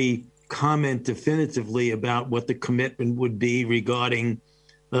really comment definitively about what the commitment would be regarding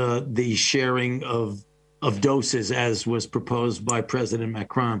the sharing of doses as was proposed by President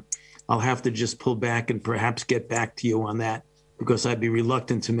Macron. I'll have to just pull back and perhaps get back to you on that because I'd be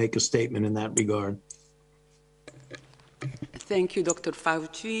reluctant to make a statement in that regard. Thank you, Dr.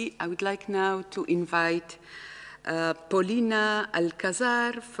 Fauci. I would like now to invite Paulina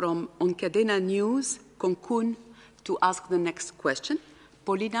Alcazar from Oncadena News, Cancun, to ask the next question.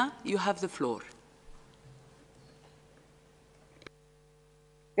 Paulina, you have the floor.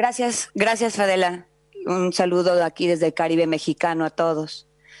 Gracias, Fadela. Un saludo aquí desde el Caribe mexicano a todos.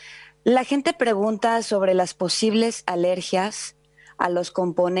 La gente pregunta sobre las posibles alergias a los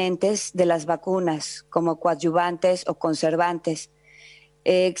componentes de las vacunas, como coadyuvantes o conservantes.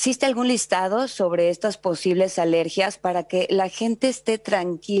 ¿Existe algún listado sobre estas posibles alergias para que la gente esté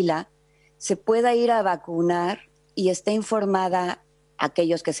tranquila, se pueda ir a vacunar y esté informada a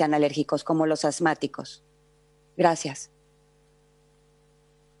aquellos que sean alérgicos, como los asmáticos? Gracias.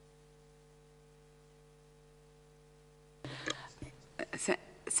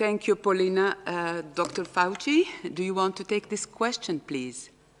 Thank you, Paulina. Dr. Fauci, do you want to take this question, please?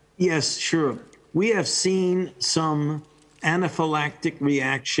 Yes, sure. We have seen some anaphylactic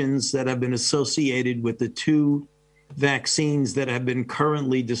reactions that have been associated with the two vaccines that have been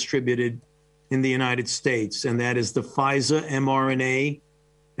currently distributed in the United States, and that is the Pfizer mRNA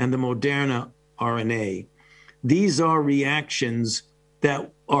and the Moderna RNA. These are reactions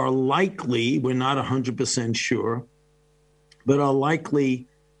that are likely, we're not 100% sure, but are likely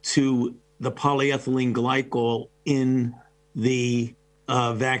to the polyethylene glycol in the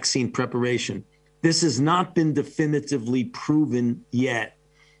vaccine preparation. This has not been definitively proven yet,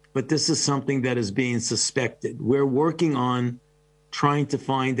 but this is something that is being suspected. We're working on trying to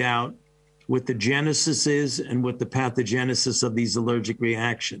find out what the genesis is and what the pathogenesis of these allergic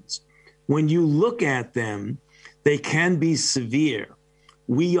reactions. When you look at them, they can be severe.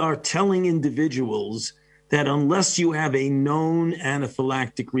 we are telling individuals that unless you have a known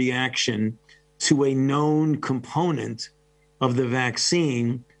anaphylactic reaction to a known component of the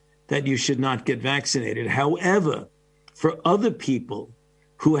vaccine, that you should not get vaccinated. However, for other people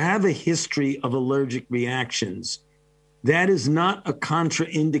who have a history of allergic reactions, that is not a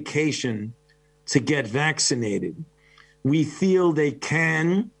contraindication to get vaccinated. We feel they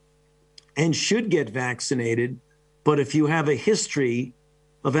can and should get vaccinated, but if you have a history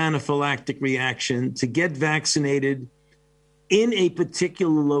of anaphylactic reaction, to get vaccinated in a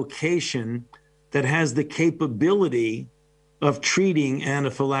particular location that has the capability of treating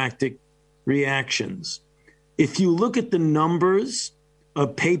anaphylactic reactions. If you look at the numbers, a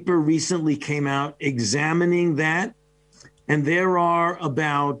paper recently came out examining that, and there are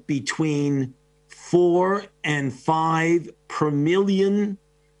about between 4 and 5 per million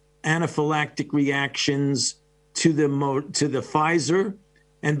anaphylactic reactions to the Pfizer,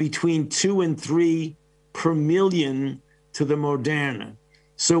 and between 2 and 3 per million to the Moderna.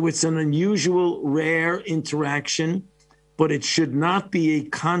 So it's an unusual, rare interaction, but it should not be a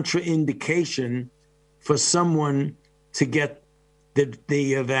contraindication for someone to get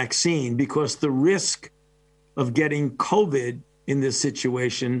the vaccine, because the risk of getting COVID in this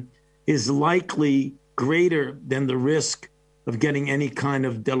situation is likely greater than the risk of getting any kind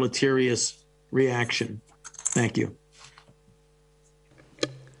of deleterious reaction. Thank you.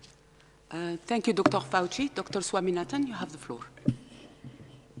 Thank you, Dr. Fauci. Dr. Swaminathan, you have the floor.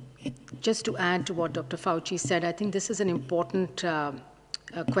 Just to add to what Dr. Fauci said, I think this is an important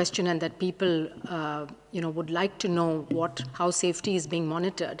question, and that people, would like to know how safety is being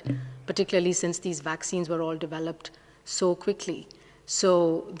monitored, particularly since these vaccines were all developed so quickly.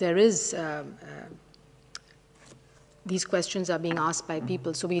 So there is, these questions are being asked by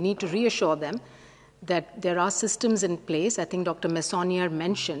people. So we need to reassure them that there are systems in place. I think Dr. Messonnier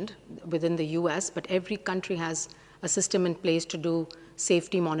mentioned within the US, but every country has a system in place to do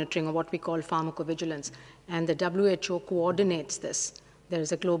safety monitoring, or what we call pharmacovigilance. And the WHO coordinates this. There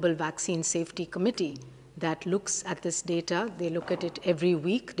is a global vaccine safety committee that looks at this data. They look at it every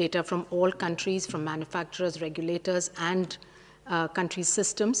week, data from all countries, from manufacturers, regulators, and country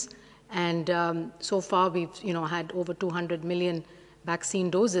systems. And so far, we've had over 200 million vaccine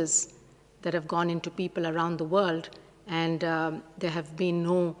doses that have gone into people around the world, and there have been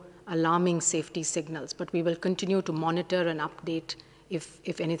no alarming safety signals. But we will continue to monitor and update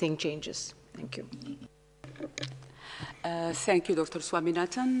if anything changes. Thank you. Thank you, Dr.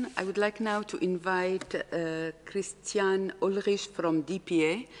 Swaminathan. I would like now to invite Christian Ulrich from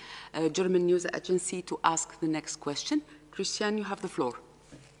DPA, German news agency, to ask the next question. Christian, you have the floor.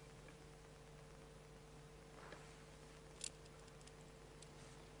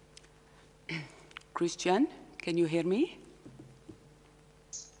 Christian, can you hear me?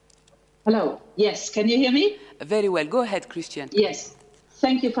 Hello. Yes. Can you hear me? Very well. Go ahead, Christian. Yes.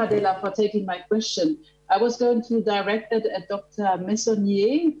 Thank you, Fadela, for taking my question. I was going to direct it at Dr.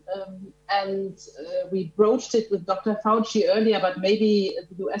 Messonnier, and we broached it with Dr. Fauci earlier, but maybe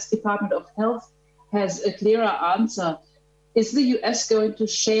the US Department of Health has a clearer answer. Is the US going to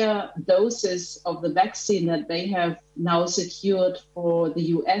share doses of the vaccine that they have now secured for the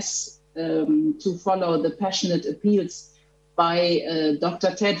US to follow the passionate appeals by Dr.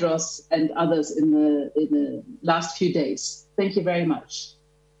 Tedros and others in the last few days? Thank you very much.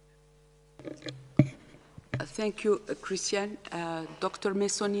 Thank you, Christian. Dr.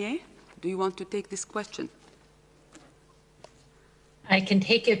 Messonnier, do you want to take this question? I can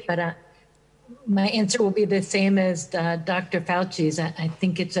take it, but my answer will be the same as Dr. Fauci's. I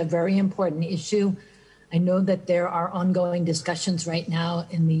think it's a very important issue. I know that there are ongoing discussions right now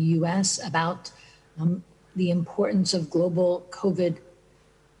in the US about the importance of global COVID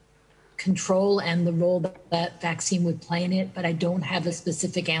control and the role that vaccine would play in it, but I don't have a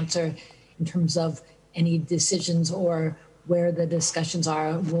specific answer in terms of any decisions or where the discussions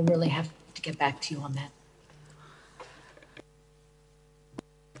are. We'll really have to get back to you on that.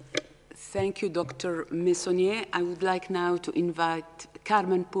 Thank you, Dr. Messonnier. I would like now to invite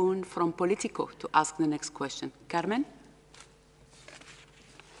Carmen Poon from Politico to ask the next question. Carmen?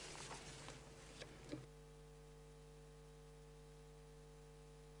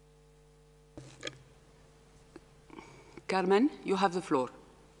 Carmen, you have the floor.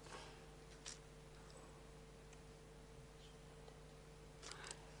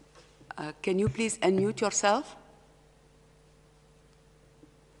 Can you please unmute yourself?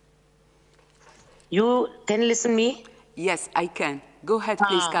 You can listen me? Yes, I can. Go ahead,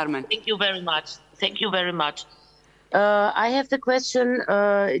 please, Carmen. Thank you very much. Thank you very much. I have the question.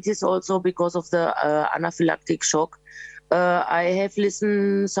 It is also because of the anaphylactic shock. I have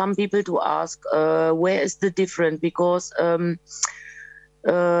listened some people to ask where is the difference, because the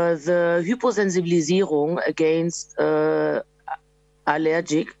hyposensibilisierung against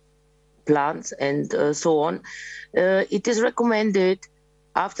allergic plants and so on, it is recommended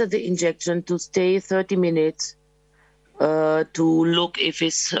after the injection to stay 30 minutes to look if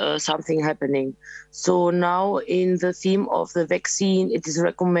it's something happening. So now in the theme of the vaccine, it is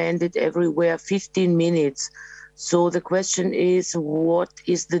recommended everywhere 15 minutes. So the question is, what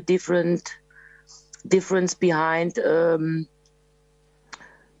is the difference behind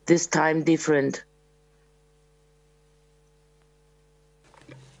this time different?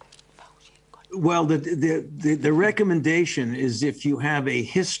 Well, the recommendation is if you have a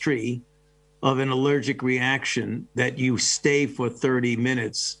history of an allergic reaction that you stay for 30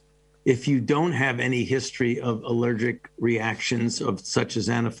 minutes. If you don't have any history of allergic reactions of such as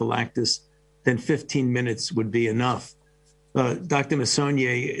anaphylaxis, then 15 minutes would be enough. Dr.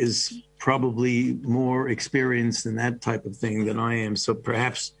 Messonnier is probably more experienced in that type of thing than I am, so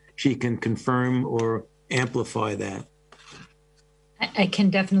perhaps she can confirm or amplify that. I can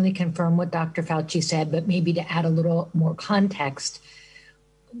definitely confirm what Dr. Fauci said, but maybe to add a little more context,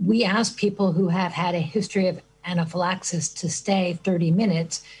 we ask people who have had a history of anaphylaxis to stay 30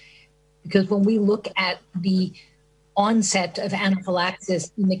 minutes, because when we look at the onset of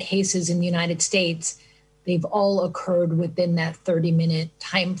anaphylaxis in the cases in the United States, they've all occurred within that 30-minute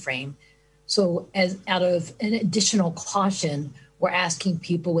time frame. So as out of an additional caution, we're asking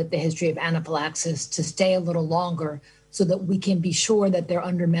people with the history of anaphylaxis to stay a little longer so that we can be sure that they're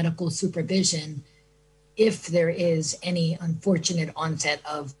under medical supervision if there is any unfortunate onset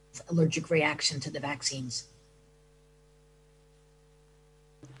of allergic reaction to the vaccines.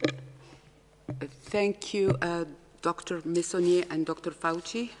 Thank you, Dr. Messonnier and Dr.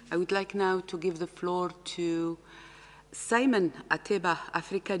 Fauci. I would like now to give the floor to Simon Ateba,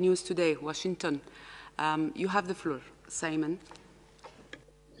 Africa News Today, Washington. You have the floor, Simon.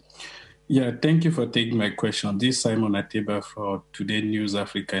 Yeah, thank you for taking my question. This is Simon Ateba for Today News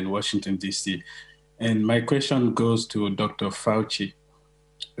Africa in Washington, D.C. And my question goes to Dr. Fauci.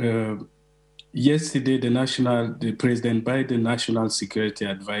 Yesterday, the President Biden, National Security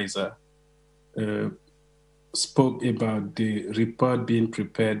Advisor, spoke about the report being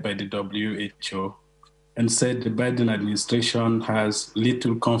prepared by the WHO and said the Biden administration has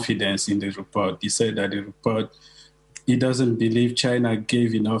little confidence in the report. He said that the report, he doesn't believe China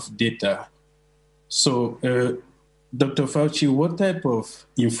gave enough data. So, Dr. Fauci, what type of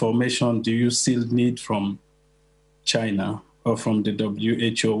information do you still need from China or from the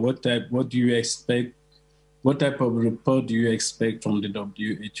WHO? What do you expect? What type of report do you expect from the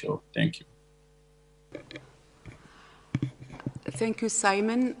WHO? Thank you. Thank you,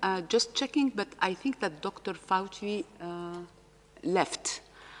 Simon. Just checking, but I think that Dr. Fauci left.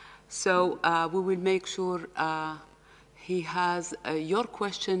 So we will make sure he has your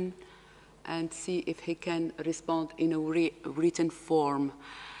question and see if he can respond in a written form.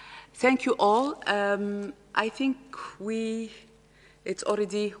 Thank you all. I think it's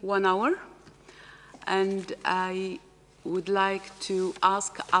already 1 hour, and I would like to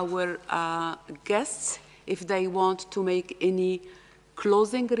ask our guests if they want to make any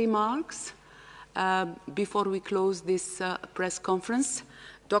closing remarks before we close this press conference.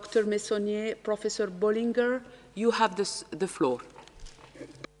 Dr. Messonnier, Professor Bollinger, you have the floor.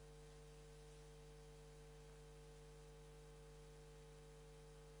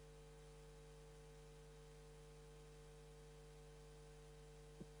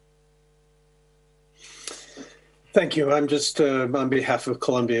 Thank you. I'm just, on behalf of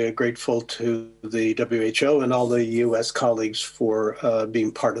Colombia, grateful to the WHO and all the U.S. colleagues for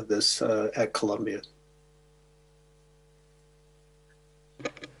being part of this at Columbia.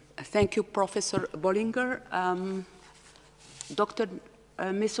 Thank you, Professor Bollinger. Dr.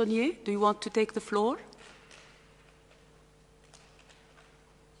 Messonnier, do you want to take the floor?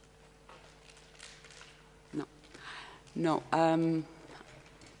 No. No.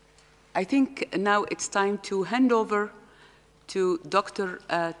 I think now it's time to hand over to Dr.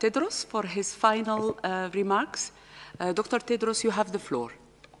 Tedros for his final remarks. Dr. Tedros, you have the floor.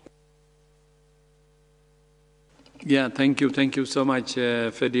 Yeah, thank you. Thank you so much,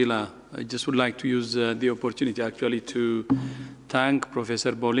 Fadila. I just would like to use the opportunity actually to thank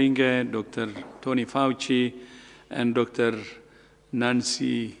Professor Bollinger, Dr. Tony Fauci, and Dr.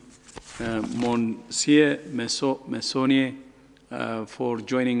 Nancy Messonnier for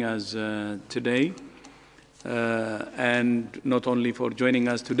joining us today. And not only for joining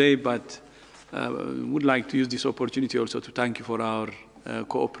us today, but would like to use this opportunity also to thank you for our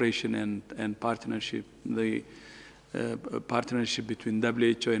cooperation and partnership. partnership between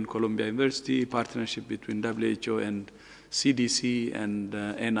WHO and Columbia University, partnership between WHO and CDC and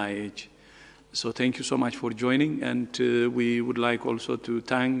NIH. So thank you so much for joining, and we would like also to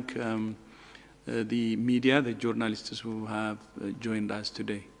thank the media, the journalists who have joined us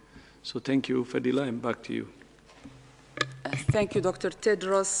today. So thank you, Fadila, and back to you. Thank you, Dr.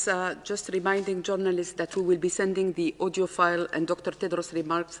 Tedros. Just reminding journalists that we will be sending the audio file and Dr. Tedros'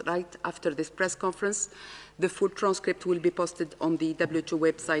 remarks right after this press conference. The full transcript will be posted on the WHO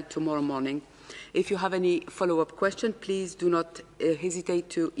website tomorrow morning. If you have any follow-up question, please do not hesitate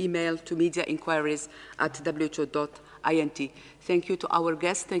to email to mediainquiries@who.int. Thank you to our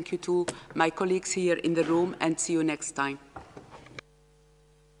guests. Thank you to my colleagues here in the room, and see you next time.